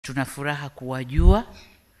Tuna furaha kuwajua.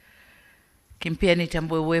 Kimpia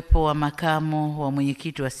nitambue uwepo wa makamo wa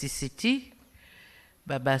mwenyekiti wa CCT,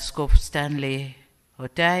 Baba Askofu Stanley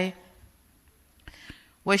Hotae,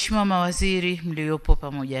 waheshimiwa mawaziri mliopo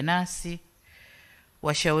pamoja nasi,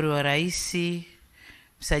 washauri wa rais,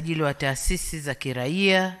 msajili wa taasisi za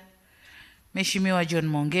kiraia, Mheshimiwa John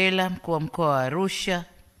Mongela, mkuu wa mkoa wa Arusha,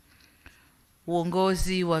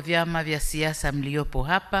 uongozi wa vyama vya siasa mliopo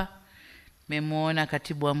hapa. Nimemuona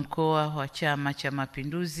katibu wa mkoa wa Chama cha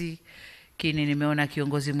Mapinduzi, kini nimeona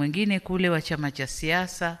kiongozi mwingine kule wa chama cha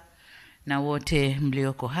siasa, na wote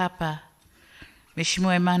mlioko hapa.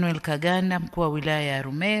 Mheshimiwa Emmanuel Kaganda, mkuu wa wilaya ya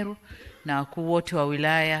Rumeru, na wakuu wote wa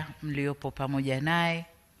wilaya mliopo pamoja naye.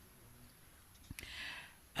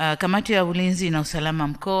 Kamati ya ulinzi na usalama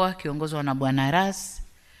mkoa kiongozwa na Bwana Rais,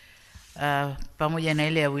 pamoja na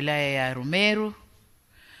ile ya wilaya ya Rumeru.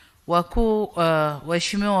 Wakuu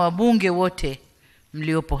waheshimiwa wabunge wote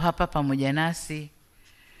mliopo hapa pamoja nasi.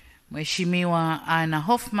 Mheshimiwa Anna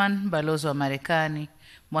Hoffman, balozi wa Marekani,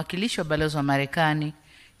 mwakilishi wa balozi wa Marekani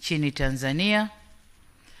nchini Tanzania.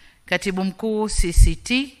 Katibu mkuu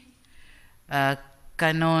CCT,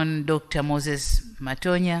 Canon Dr. Moses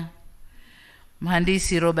Matonya.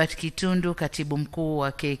 Mhandisi Robert Kitundu, katibu mkuu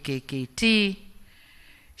wa KKKT.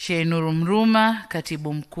 Shenuru Mruma,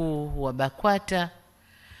 katibu mkuu wa BAKWATA.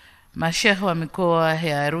 Mashehe wa mikoa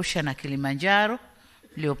ya Arusha na Kilimanjaro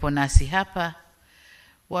mliopo nasi hapa.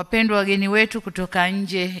 Wapendwa wageni wetu kutoka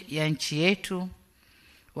nje ya nchi yetu,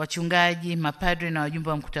 wachungaji, mapadri na wajumbe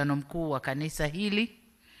wa mkutano mkuu wa kanisa hili,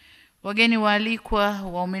 wageni waalikwa,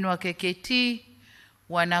 waumini wa KKKT,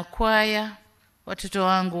 wanakwaya, watoto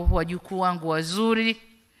wangu, wajukuu wangu wazuri,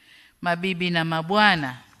 mabibi na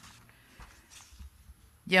mabwana,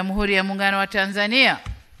 Jamhuri ya Muungano wa Tanzania.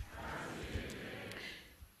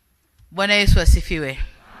 Bwana Yesu asifiwe.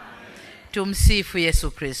 Tumsifu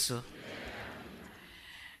Yesu Kristo.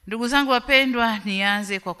 Ndugu zangu wapendwa,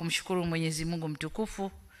 nianze kwa kumshukuru Mwenyezi Mungu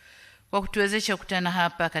mtukufu kwa kutuwezesha kukutana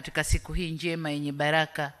hapa katika siku hii njema yenye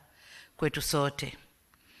baraka kwetu sote.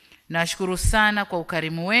 Nawashukuru sana kwa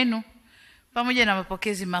ukarimu wenu pamoja na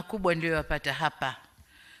mapokezi makubwa niliyopata hapa.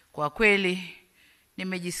 Kwa kweli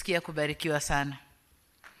nimejisikia kubarikiwa sana.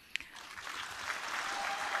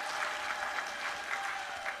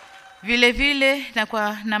 Vile vile na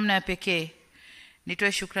kwa namna ya pekee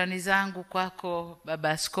nitoe shukrani zangu kwako Baba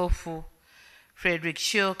Askofu Frederick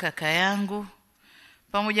Shio, kaka yangu,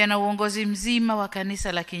 pamoja na uongozi mzima wa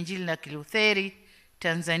kanisa la Kiinjili na Kilutheri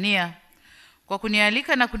Tanzania kwa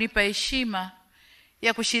kunialika na kunipa heshima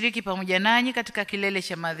ya kushiriki pamoja nanyi katika kilele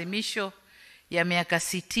cha maadhimisho ya miaka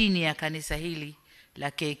 60 ya kanisa hili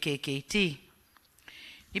la KKKT.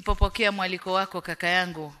 Nilipopokea mwaliko wako kaka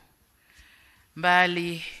yangu,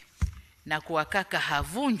 mbali na kuwa kaka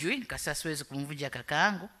havunjwi, nikasema siwezi kumvunja kaka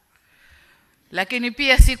yangu, lakini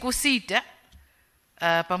pia siku sita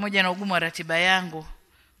pamoja na ugumu wa ratiba yangu,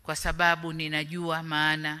 kwa sababu ninajua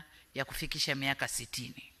maana ya kufikisha miaka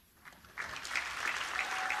 60.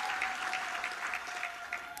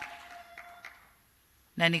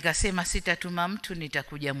 Na nikasema sitatuma mtu,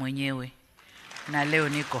 nitakuja mwenyewe, na leo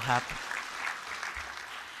niko hapa.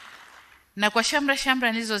 Na kwa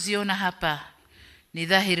shamra nilizoziona hapa, ni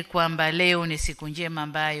dhahiri kwamba leo ni siku njema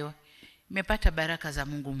ambayo imepata baraka za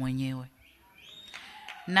Mungu mwenyewe.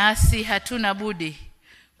 Nasi hatuna budi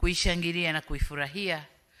kuishangilia na kuifurahia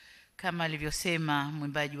kama alivyosema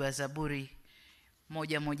mwimbaji wa Zaburi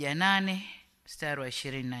 118 mstari wa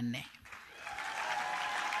 24.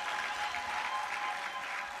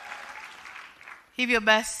 Hivyo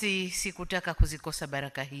basi sikutaka kuzikosa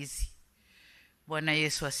baraka hizi. Bwana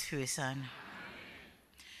Yesu asifiwe sana.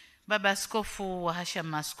 Baba Askofu, wahasha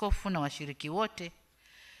maaskofu na washiriki wote,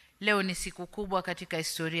 leo ni siku kubwa katika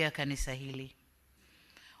historia ya kanisa hili.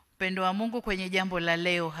 Upendo wa Mungu kwenye jambo la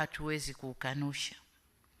leo hatuwezi kuukanusha.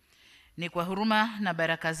 Ni kwa huruma na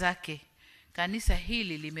baraka zake kanisa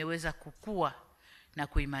hili limeweza kukua na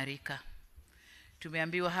kuimarika.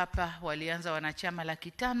 Tumeambiwa hapa walianza wanachama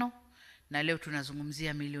 500 na leo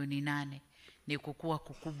tunazungumzia milioni 8. Ni kukua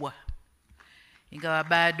kukubwa. Ingawa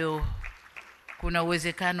bado kuna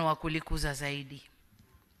uwezekano wa kulikuza zaidi.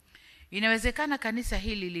 Inawezekana kanisa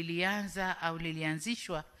hili lilianza au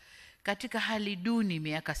lilianzishwa katika hali duni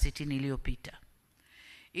miaka 60 iliyopita.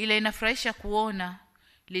 Ila inafurahisha kuona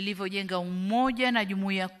lilivyojenga umoja na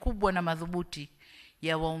jumuiya kubwa na madhubuti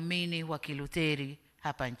ya waumini wa Kilutheri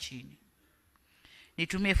hapa nchini.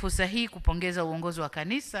 Nitumie fursa hii kupongeza uongozi wa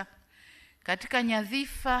kanisa katika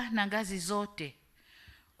nyadhifa na ngazi zote,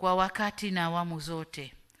 kwa wakati na awamu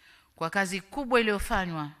zote, kwa kazi kubwa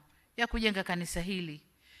iliyofanywa ya kujenga kanisa hili,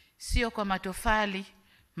 sio kwa matofali,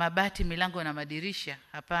 mabati, milango na madirisha,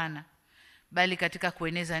 hapana, bali katika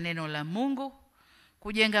kueneza neno la Mungu,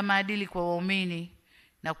 kujenga maadili kwa waumini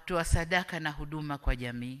na kutoa sadaka na huduma kwa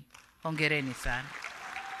jamii. Hongereni sana.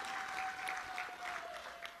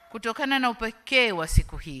 Kutokana na upekee wa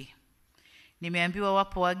siku hii, nimeambiwa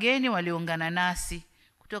wapo wageni walioungana nasi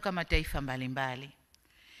kutoka mataifa mbalimbali.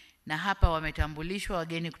 Na hapa wametambulishwa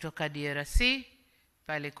wageni kutoka DRC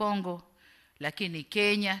pale Kongo, lakini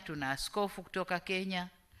Kenya tuna askofu kutoka Kenya,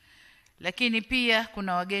 lakini pia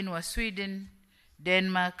kuna wageni wa Sweden,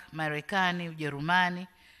 Denmark, Marekani, Ujerumani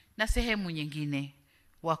na sehemu nyingine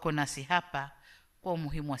wako nasi hapa kwa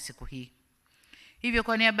umuhimu wa siku hii. Hivyo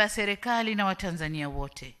kwa niaba ya serikali na Watanzania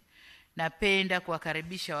wote, napenda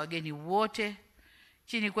kuwakaribisha wageni wote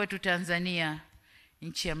chini kwetu Tanzania,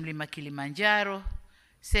 nchi ya mlima Kilimanjaro,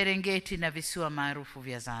 Serengeti na visiwa maarufu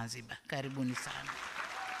vya Zanzibar. Karibuni sana.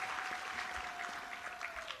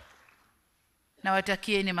 Na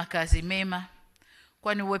watakieni makazi mema,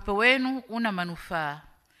 kwani uwepo wenu una manufaa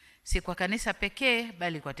si kwa kanisa pekee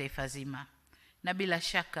bali kwa taifa zima. Na bila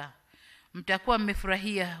shaka mtakuwa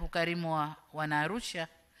mmefurahia ukarimu wa Wanaarusha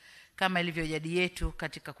kama ilivyo jadi yetu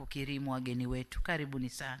katika kukirimu wageni wetu. Karibuni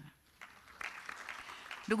sana.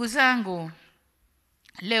 Ndugu zangu,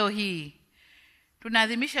 leo hii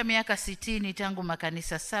tunaadhimisha miaka 60 tangu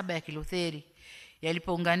makanisa 7 ya Kilutheri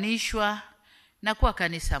yalipounganishwa na kuwa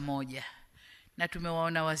kanisa moja. Na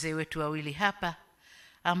tumewaona wazee wetu wawili hapa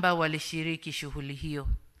ambao walishiriki shughuli hiyo.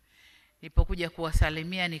 Nilipokuja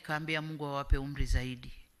kuwasalimia nikaambia Mungu awape umri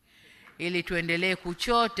zaidi, ili tuendelee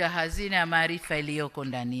kuchota hazina ya maarifa iliyoko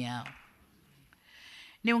ndani yao.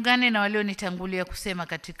 Niungane na walionitangulia kusema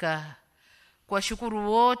katika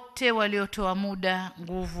kuwashukuru wote waliotoa muda,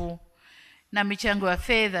 nguvu na michango ya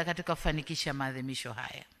fedha katika kufanikisha maadhimisho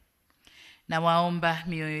haya. Na waomba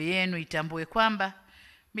mioyo yenu itambue kwamba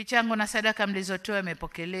michango na sadaka mlizotoa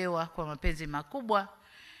imepokelewa kwa mapenzi makubwa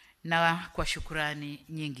na kwa shukrani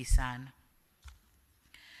nyingi sana.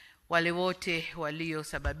 Wale wote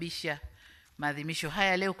waliosababisha maadhimisho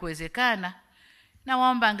haya leo kuwezekana, na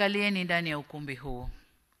waomba angalieni ndani ya ukumbi huu.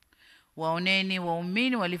 Waoneni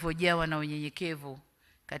waumini walivyojawa na unyenyekevu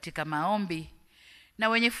katika maombi na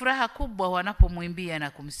wenye furaha kubwa wanapomwimbia na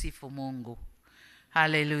kumsifu Mungu.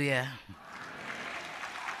 Haleluya.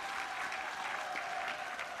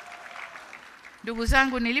 Ndugu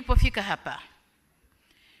zangu, nilipofika hapa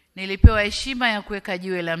nilipewa heshima ya kuweka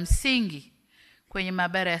jiwe la msingi kwenye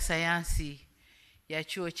maabara ya sayansi ya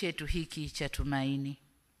chuo chetu hiki cha Tumaini.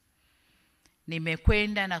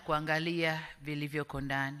 Nimekwenda na kuangalia vilivyoko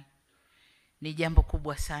ndani. Ni jambo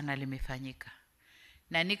kubwa sana limefanyika,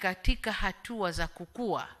 na ni katika hatua za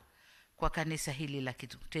kukua kwa kanisa hili la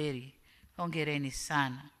Kilutheri. Hongereni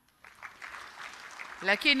sana.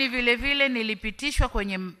 Lakini vile vile nilipitishwa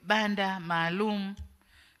kwenye banda maalum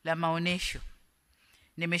la maonesho.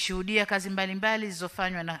 Nimeshuhudia kazi mbalimbali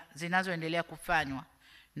zilizofanywa na zinazoendelea kufanywa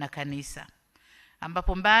na kanisa,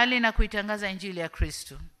 ambapo mbali na kuitangaza Injili ya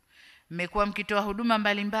Kristo, mmekuwa mkitoa huduma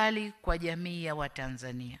mbalimbali kwa jamii ya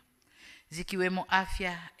Watanzania, zikiwemo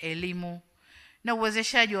afya, elimu na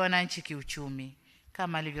uwezeshaji wa wananchi kiuchumi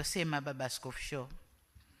kama alivyosema Baba Askofu.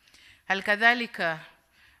 Halikadhalika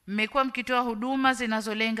mmekuwa mkitoa huduma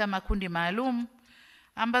zinazolenga makundi maalum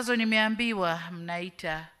ambazo nimeambiwa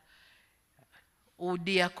mnaita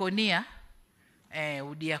udiakonia.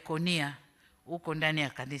 Udiakonia uko ndani ya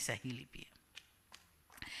kanisa hili pia.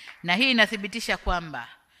 Na hii inathibitisha kwamba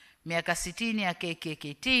miaka 60 ya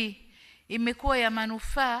KKKT imekuwa ya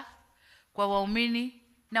manufaa kwa waumini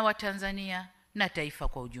na Watanzania na taifa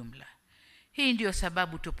kwa ujumla. Hii ndiyo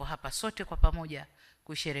sababu tupo hapa sote kwa pamoja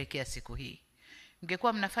kusherehekea siku hii.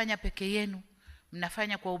 Mngekuwa mnafanya peke yenu,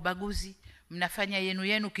 mnafanya kwa ubaguzi, mnafanya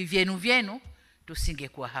yenu kivyenu,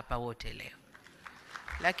 tusingekuwa hapa wote leo.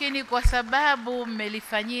 Lakini kwa sababu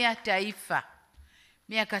mmelifanyia taifa,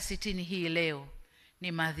 miaka 60 hii leo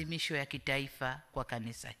ni maadhimisho ya kitaifa kwa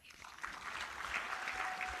kanisa hili.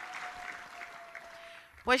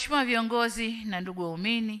 Waheshimiwa viongozi na ndugu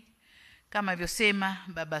waumini, kama alivyosema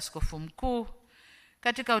Baba Askofu Mkuu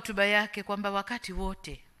katika hotuba yake kwamba wakati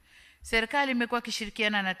wote serikali imekuwa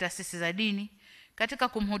ikishirikiana na taasisi za dini katika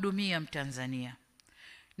kumhudumia Mtanzania.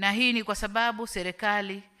 Na hii ni kwa sababu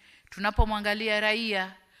serikali, tunapomwangalia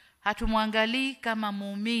raia, hatumwangalii kama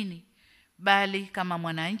muumini bali kama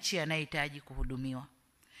mwananchi anayehitaji kuhudumiwa.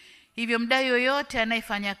 Hivyo mdai yoyote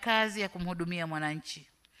anayefanya kazi ya kumhudumia mwananchi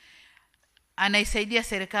anaisaidia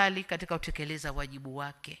serikali katika kutekeleza wajibu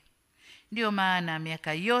wake. Ndio maana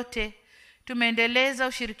miaka yote tumeendeleza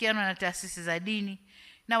ushirikiano na taasisi za dini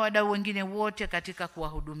na wadau wengine wote katika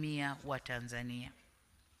kuwahudumia Watanzania.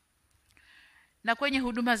 Na kwenye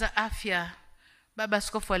huduma za afya, Baba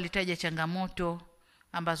Askofu alitaja changamoto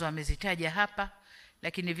ambazo amezitaja hapa,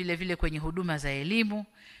 lakini vile vile kwenye huduma za elimu.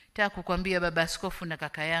 Nataka kukwambia Baba Askofu na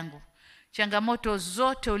kaka yangu, changamoto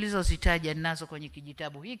zote ulizozitaja ninazo kwenye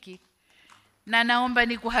kijitabu hiki, na naomba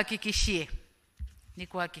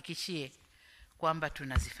nikuhakikishie kwamba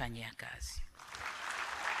tunazifanyia kazi.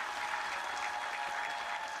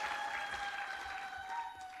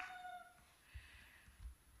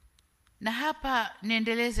 Na hapa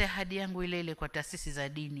niendeleze ahadi yangu ile kwa taasisi za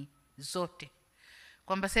dini zote,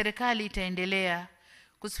 kwamba serikali itaendelea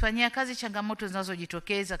kuzifanyia kazi changamoto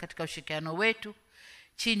zinazojitokeza katika ushirikiano wetu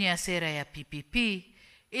chini ya sera ya PPP,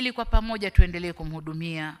 ili kwa pamoja tuendelee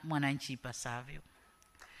kumhudumia mwananchi ipasavyo.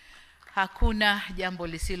 Hakuna jambo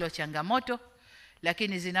lisilo changamoto,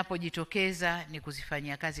 lakini zinapojitokeza ni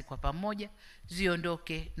kuzifanyia kazi kwa pamoja,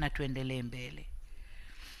 ziondoke na tuendelee mbele.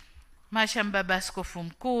 Mhashamu Baba Askofu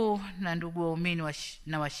Mkuu na ndugu waumini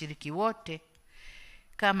na washiriki wote,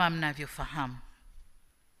 kama mnavyofahamu,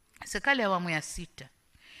 serikali ya awamu ya 6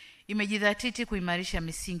 imejidhatiti kuimarisha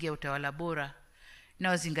misingi ya utawala bora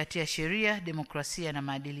inayozingatia sheria, demokrasia na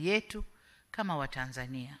maadili yetu kama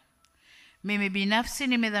Watanzania. Mimi binafsi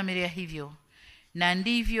nimedhamiria hivyo, na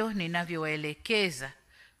ndivyo ninavyowaelekeza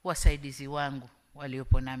wasaidizi wangu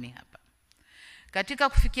waliopo nami hapa. Katika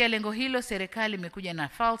kufikia lengo hilo, serikali imekuja na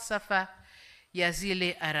falsafa ya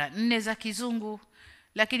zile R 4 za Kizungu,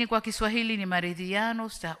 lakini kwa Kiswahili ni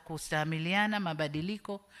maridhiano, kustahimiliana,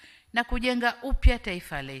 mabadiliko na kujenga upya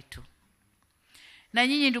taifa letu. Na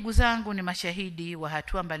nyinyi ndugu zangu ni mashahidi wa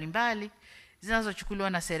hatua mbalimbali zinazochukuliwa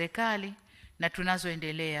na serikali na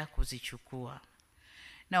tunazoendelea kuzichukua.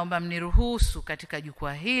 Naomba mniruhusu katika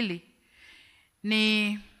jukwaa hili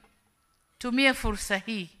tumie fursa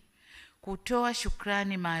hii kutoa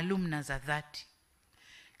shukrani maalum na za dhati.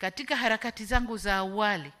 Katika harakati zangu za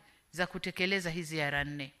awali za kutekeleza hizi R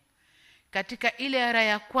 4, katika ile R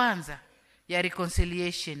ya kwanza ya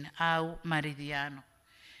reconciliation au maridhiano,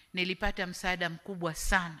 nilipata msaada mkubwa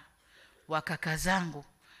sana wa kaka zangu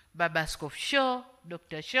Baba Askofu Shaw,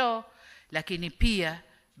 Dr. Shaw, lakini pia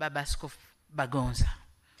Baba Askofu Bagonza.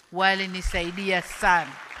 Walinisaidia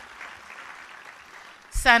sana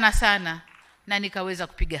na nikaweza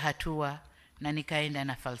kupiga hatua na nikaenda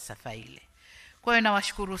na falsafa ile. Kwa hiyo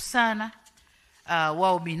nawashukuru sana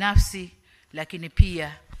wao binafsi, lakini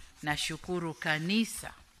pia nashukuru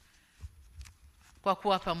kanisa kwa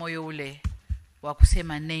kuwapa moyo ule wa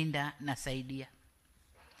kusema nenda na saidia.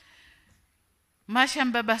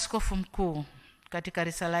 Mhashamu Baba Askofu Mkuu, katika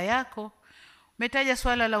risala yako umetaja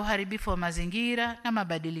swala la uharibifu wa mazingira na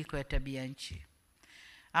mabadiliko ya tabia nchi,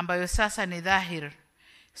 ambayo sasa ni dhahiri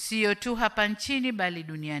sio tu hapa nchini bali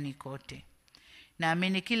duniani kote.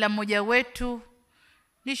 Naamini kila mmoja wetu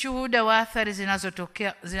ni shuhuda wa athari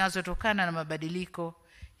zinazotokana na mabadiliko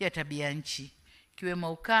ya tabia nchi,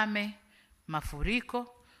 ikiwemo ukame,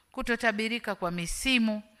 mafuriko, kutotabirika kwa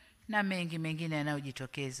misimu na mengi mengine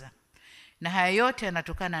yanayojitokeza. Na haya yote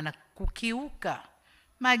yanatokana na kukiuka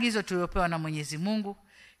maagizo tuliyopewa na Mwenyezi Mungu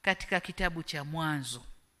katika kitabu cha Mwanzo.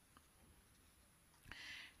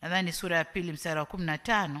 Nadhani sura ya 2 mstari wa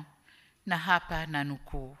 15, na hapa na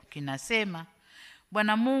nukuu, kinasema,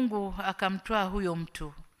 Bwana Mungu akamtwaa huyo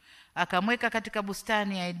mtu, akamweka katika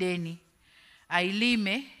bustani ya Edeni,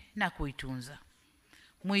 ailime na kuitunza.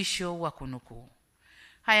 Mwisho wa kunukuu.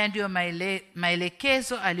 Haya ndiyo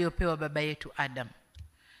maelekezo aliyopewa baba yetu Adam.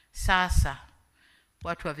 Sasa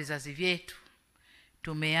watu wa vizazi vyetu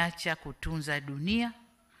tumeacha kutunza dunia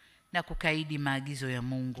na kukaidi maagizo ya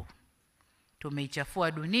Mungu.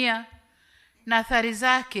 Tumeichafua dunia na athari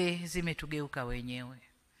zake zimetugeuka wenyewe.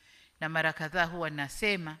 Na mara kadhaa huwa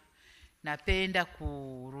nasema, napenda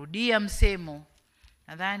kurudia msemo,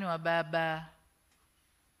 nadhani wa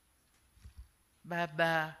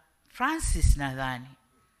Baba Francis nadhani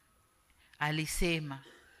alisema,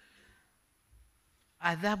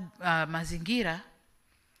 mazingira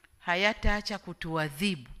hayataacha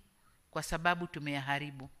kutuadhibu kwa sababu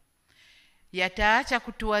tumeyaharibu. Yataacha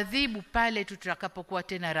kutuadhibu pale tutakapokuwa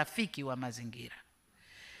tena rafiki wa mazingira.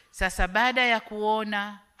 Sasa baada ya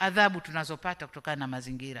kuona adhabu tunazopata kutokana na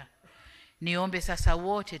mazingira, niombe sasa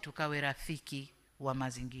wote tukawe rafiki wa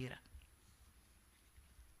mazingira.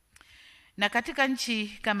 Na katika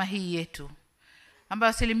nchi kama hii yetu, ambayo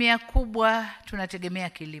asilimia kubwa tunategemea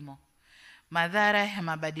kilimo, madhara ya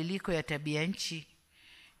mabadiliko ya tabia nchi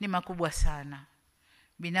ni makubwa sana.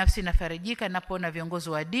 Binafsi nafarijika napoona viongozi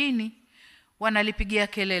wa dini wanalipigia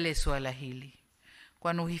kelele swala hili,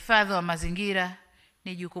 kwani uhifadhi wa mazingira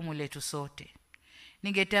ni jukumu letu sote.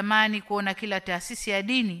 Ningetamani kuona kila taasisi ya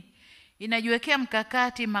dini inajiwekea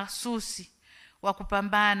mkakati mahsusi wa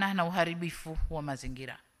kupambana na uharibifu wa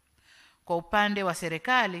mazingira. Kwa upande wa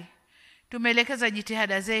serikali, tumeelekeza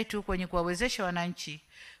jitihada zetu kwenye kuwawezesha wananchi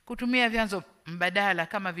kutumia vyanzo mbadala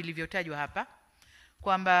kama vilivyotajwa hapa,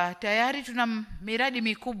 kwamba tayari tuna miradi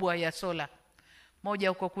mikubwa ya sola,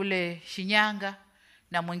 moja uko kule Shinyanga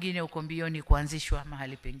na mwingine uko mbioni kuanzishwa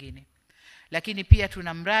mahali pengine. Lakini pia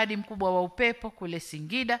tuna mradi mkubwa wa upepo kule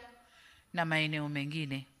Singida na maeneo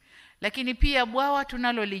mengine. Lakini pia bwawa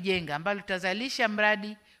tunalolijenga ambalo tutazalisha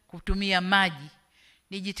mradi kutumia maji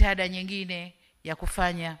ni jitihada nyingine ya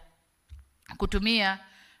kutumia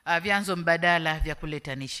vyanzo mbadala vya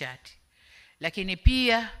kuleta nishati. Lakini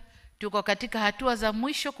pia tuko katika hatua za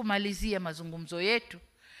mwisho kumalizia mazungumzo yetu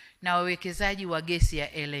na wawekezaji wa gesi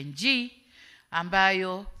ya LNG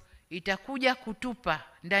ambayo itakuja kutupa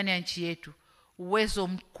ndani ya nchi yetu uwezo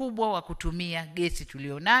mkubwa wa kutumia gesi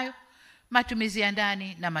tulionayo, matumizi ya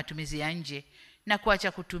ndani na matumizi ya nje, na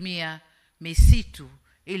kuacha kutumia misitu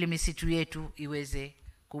ili misitu yetu iweze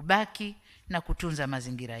kubaki na kutunza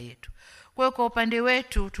mazingira yetu. Kwa hiyo kwa upande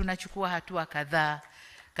wetu tunachukua hatua kadhaa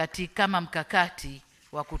kama mkakati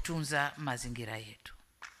wa kutunza mazingira yetu.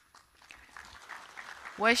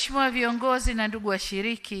 Waheshimiwa viongozi na ndugu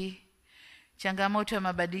washiriki, changamoto ya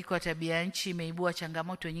mabadiliko ya tabia nchi imeibua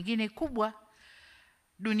changamoto nyingine kubwa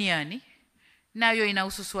duniani, nayo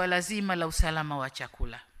inahusu swala zima la usalama wa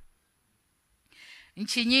chakula.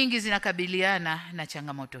 Nchi nyingi zinakabiliana na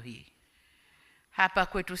changamoto hii. Hapa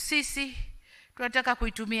kwetu sisi tunataka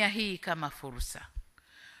kuitumia hii kama fursa.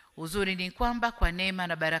 Uzuri ni kwamba kwa neema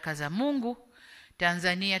na baraka za Mungu,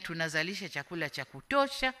 Tanzania tunazalisha chakula cha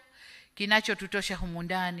kutosha, kinachotutosha humu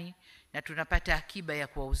ndani, na tunapata akiba ya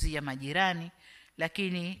kuwauzia majirani,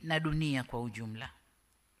 lakini na dunia kwa ujumla.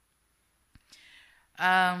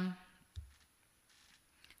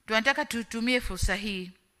 Tunataka tutumie fursa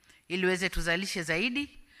hii ili weze tuzalishe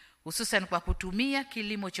zaidi, hususan kwa kutumia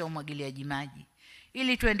kilimo cha umwagiliaji maji,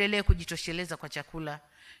 ili tuendelee kujitosheleza kwa chakula,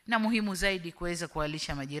 na muhimu zaidi kuweza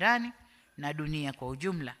kuwalisha majirani na dunia kwa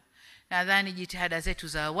ujumla. Nadhani jitihada zetu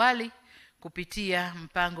za awali kupitia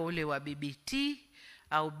mpango ule wa BBT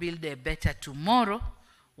au Build a Better Tomorrow,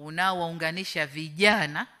 unaowaunganisha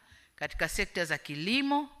vijana katika sekta za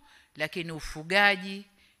kilimo, lakini ufugaji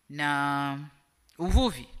na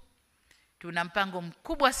uvuvi. Tuna mpango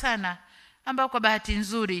mkubwa sana ambao kwa bahati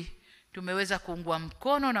nzuri tumeweza kuungwa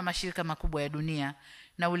mkono na mashirika makubwa ya dunia,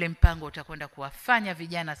 na ule mpango utakwenda kuwafanya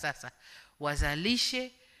vijana sasa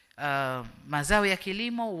wazalishe mazao ya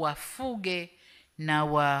kilimo, wafuge na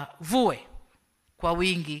wavue kwa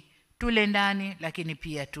wingi, tule ndani lakini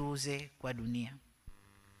pia tuuze kwa dunia.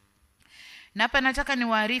 Na hapa nataka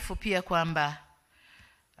niwaarifu pia kwamba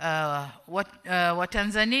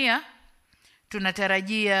Watanzania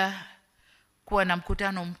tunatarajia kuwa na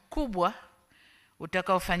mkutano mkubwa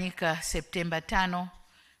utakaofanyika Septemba 5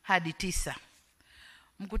 hadi 9.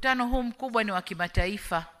 Mkutano huu mkubwa ni wa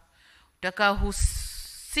kimataifa,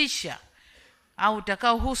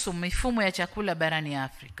 utakaohusu mifumo ya chakula barani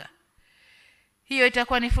Afrika. Hiyo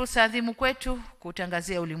itakuwa ni fursa adhimu kwetu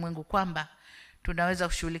kutangazia ulimwengu kwamba tunaweza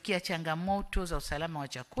kushughulikia changamoto za usalama wa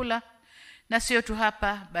chakula, na sio tu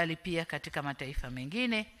hapa bali pia katika mataifa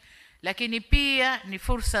mengine. Lakini pia ni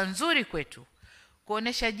fursa nzuri kwetu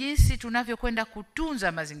kuonesha jinsi tunavyokwenda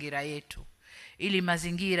kutunza mazingira yetu, ili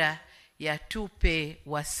mazingira yatupe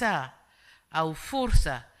wasaa au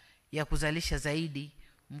fursa ya kuzalisha zaidi.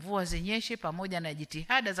 Mvua zinyeshe pamoja na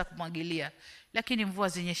jitihada za kumwagilia, lakini mvua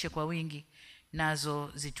zinyeshe kwa wingi,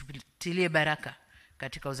 nazo zitutilie baraka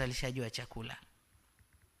katika uzalishaji wa chakula.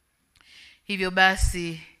 Hivyo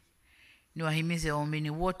basi niwahimize waumini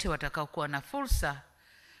wote watakao kuwa na fursa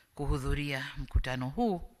kuhudhuria mkutano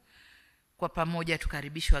huu. Kwa pamoja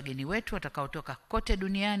tukaribishe wageni wetu watakaotoka kote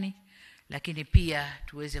duniani, lakini pia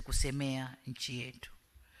tuweze kusemea nchi yetu.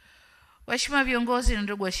 Waheshimiwa viongozi na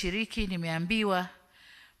ndugu washiriki, nimeambiwa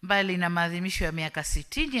mbali na maadhimisho ya miaka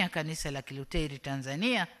 60 ya Kanisa la Kilutheri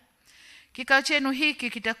Tanzania, kikao chenu hiki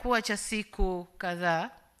kitakuwa cha siku kadhaa,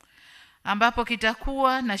 ambapo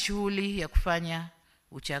kitakuwa na shughuli ya kufanya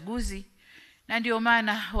uchaguzi, na ndio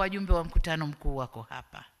maana wajumbe wa mkutano mkuu wako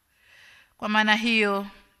hapa. Kwa maana hiyo,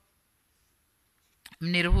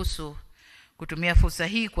 mniruhusu kutumia fursa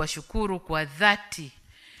hii kuwashukuru kwa dhati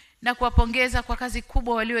na kuwapongeza kwa kazi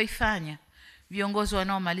kubwa walioifanya viongozi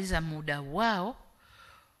wanaomaliza muda wao,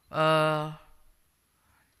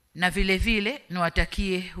 na vile vile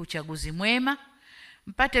niwatakie uchaguzi mwema,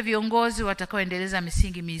 mpate viongozi watakaoendeleza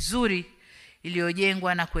misingi mizuri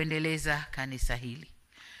iliyojengwa na kuendeleza kanisa hili.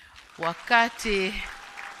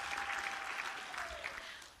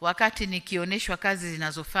 Wakati nikioneshwa kazi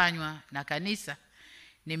zinazofanywa na kanisa,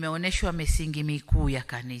 nimeoneshwa misingi mikuu ya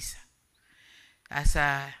kanisa.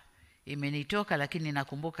 Sasa imenitoka, lakini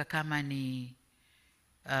nakumbuka kama ni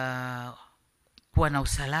kuwa na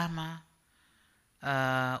usalama,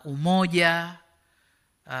 umoja,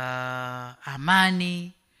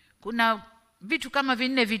 amani. Kuna vitu kama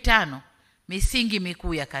 4-5 misingi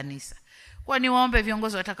mikuu ya kanisa. Kwa niwaombe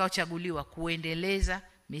viongozi watakaochaguliwa kuendeleza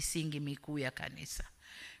misingi mikuu ya kanisa.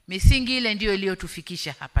 Misingi ile ndio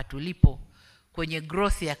iliyotufikisha hapa tulipo kwenye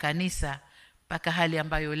growth ya kanisa mpaka hali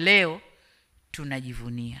ambayo leo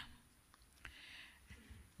tunajivunia.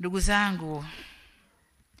 Ndugu zangu,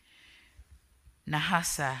 na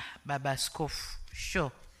hasa baba askofu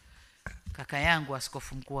kaka yangu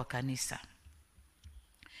askofu mkuu wa kanisa,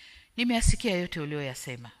 nimeasikia yote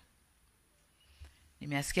uliyoyasema.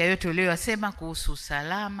 Nimeasikia yote uliyoyasema kuhusu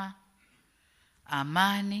usalama,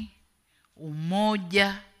 amani,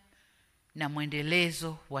 umoja na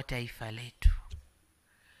mwendelezo wa taifa letu.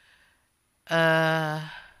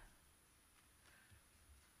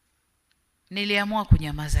 Niliamua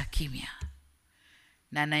kunyamaza kimya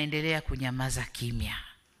na naendelea kunyamaza kimya.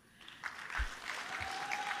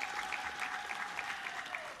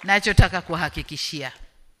 Nachotaka kuhakikishia,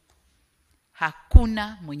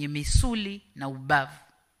 hakuna mwenye misuli na ubavu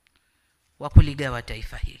wa kuligawa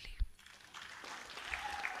taifa hili.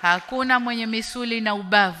 Hakuna mwenye misuli na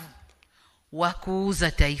ubavu wa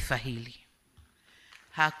kuuza taifa hili.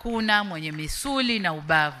 Hakuna mwenye misuli na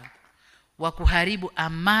ubavu wa kuharibu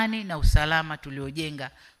amani na usalama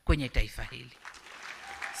tuliojenga kwenye taifa hili.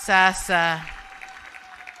 Sasa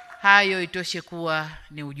hayo itoshe kuwa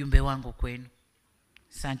ni ujumbe wangu kwenu.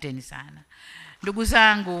 Asanteni sana. Ndugu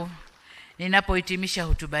zangu, ninapohitimisha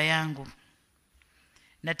hotuba yangu,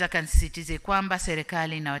 nataka nisisitize kwamba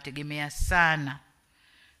serikali inawategemea sana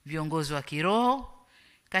viongozi wa kiroho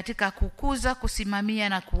katika kukuza, kusimamia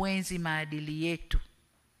na kuenzi maadili yetu.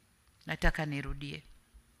 Nataka nirudie.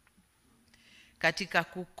 Katika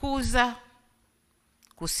kukuza,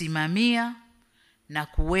 kusimamia na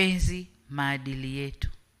kuenzi maadili yetu.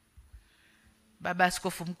 Baba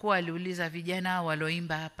askofu mkuu aliuliza vijana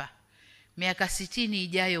walioimba hapa, miaka 60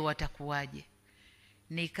 ijayo watakuwaje?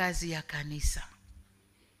 Ni kazi ya kanisa,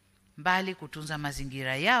 mbali kutunza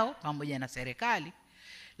mazingira yao pamoja na serikali,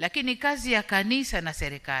 lakini kazi ya kanisa na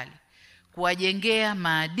serikali kuwajengea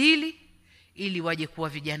maadili ili waje kuwa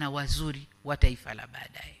vijana wazuri wa taifa la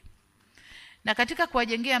baadaye. Na katika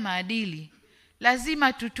kuwajengea maadili,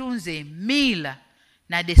 lazima tutunze mila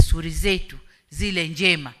na desturi zetu zile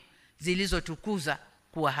njema zilizotukuza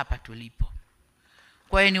kuwa hapa tulipo.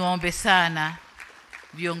 Kwa hiyo niwaombe sana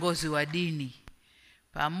viongozi wa dini,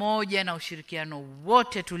 pamoja na ushirikiano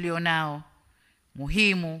wote tulionao,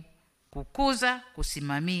 muhimu kukuza,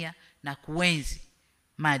 kusimamia na kuenzi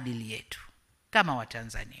maadili yetu kama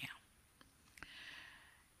Watanzania.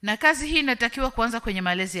 Na kazi hii inatakiwa kuanza kwenye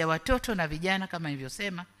malezi ya watoto na vijana kama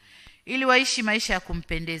nilivyosema, ili waishi maisha ya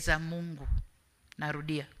kumpendeza Mungu.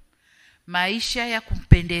 Narudia, maisha ya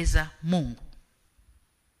kumpendeza Mungu.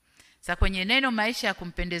 Sasa kwenye neno maisha ya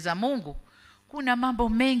kumpendeza Mungu, kuna mambo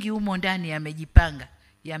mengi humo ndani yamejipanga,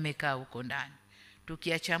 yamekaa huko ndani.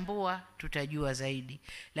 Tukiachambua tutajua zaidi,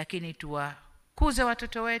 lakini tuwakuze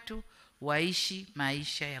watoto wetu waishi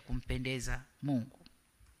maisha ya kumpendeza Mungu.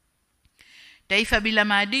 Taifa bila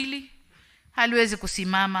maadili haliwezi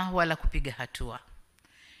kusimama wala kupiga hatua.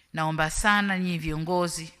 Naomba sana nyinyi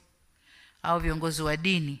viongozi au viongozi wa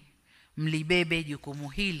dini mlibebe jukumu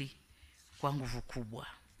hili kwa nguvu kubwa.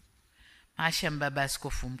 Asha baba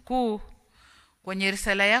askofu mkuu, kwenye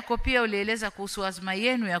risala yako pia ulieleza kuhusu azma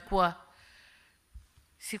yenu ya kuwa,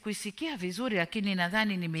 sikuisikia vizuri lakini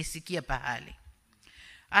nadhani nimeisikia pahali,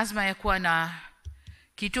 azma ya kuwa na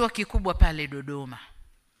kituo kikubwa pale Dodoma.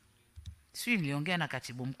 Sisi niliongea na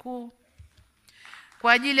katibu mkuu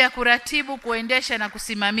kwa ajili ya kuratibu, kuendesha na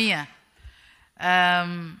kusimamia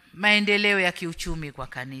maendeleo ya kiuchumi kwa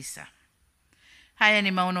kanisa. Haya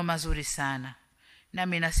ni maono mazuri sana.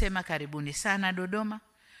 Nami nasema karibuni sana Dodoma.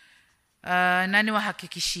 Na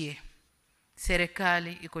niwahakikishie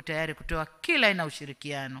serikali iko tayari kutoa kila aina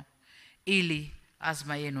ushirikiano ili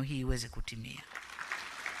azma yenu hii iweze kutimia.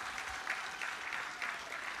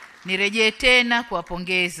 Nirejee tena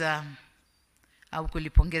kuwapongeza au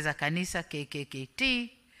kulipongeza kanisa KKKT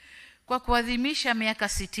kwa kuadhimisha miaka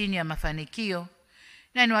 60 ya mafanikio,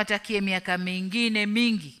 na niwatakie miaka mingine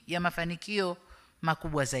mingi ya mafanikio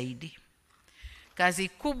makubwa zaidi. Kazi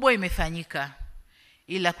kubwa imefanyika,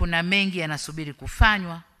 ila kuna mengi yanasubiri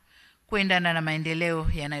kufanywa kuendana na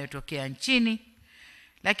maendeleo yanayotokea nchini,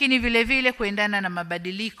 lakini vile vile kuendana na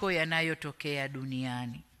mabadiliko yanayotokea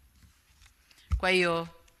duniani. Kwa hiyo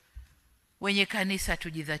wenye kanisa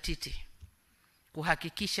tujidhatiti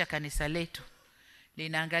kuhakikisha kanisa letu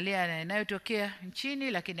linaangalia yanayotokea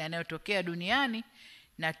nchini, lakini yanayotokea duniani,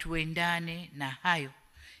 na tuendane na hayo.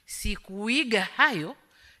 Si kuiga hayo,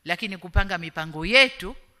 lakini kupanga mipango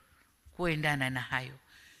yetu kuendana na hayo.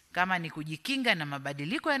 Kama ni kujikinga na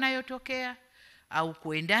mabadiliko yanayotokea au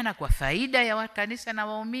kuendana kwa faida ya kanisa na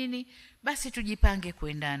waumini, basi tujipange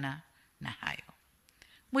kuendana na hayo.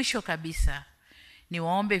 Mwisho kabisa, ni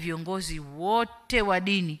waombe viongozi wote wa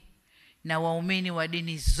dini na waumini wa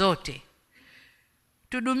dini zote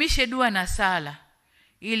tudumishe dua na sala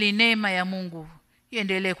ili neema ya Mungu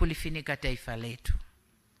iendelee kulifunika taifa letu.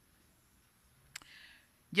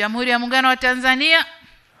 Jamhuri ya Muungano wa Tanzania.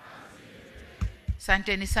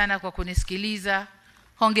 Asanteni sana kwa kunisikiliza.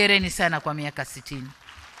 Hongereni sana kwa miaka 60.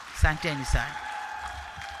 Asanteni sana.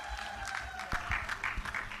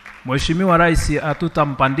 Mheshimiwa Rais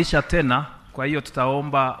hatutampandisha tena, kwa hiyo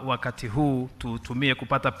tutaomba wakati huu tutumie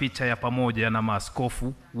kupata picha ya pamoja na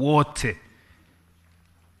maaskofu wote.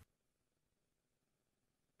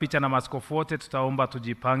 Picha na maaskofu wote, tutaomba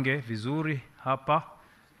tujipange vizuri hapa.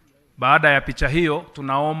 Baada ya picha hiyo,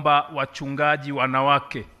 tunaomba wachungaji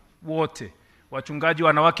wanawake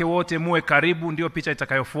wote muwe karibu, ndio picha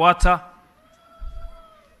itakayofuata.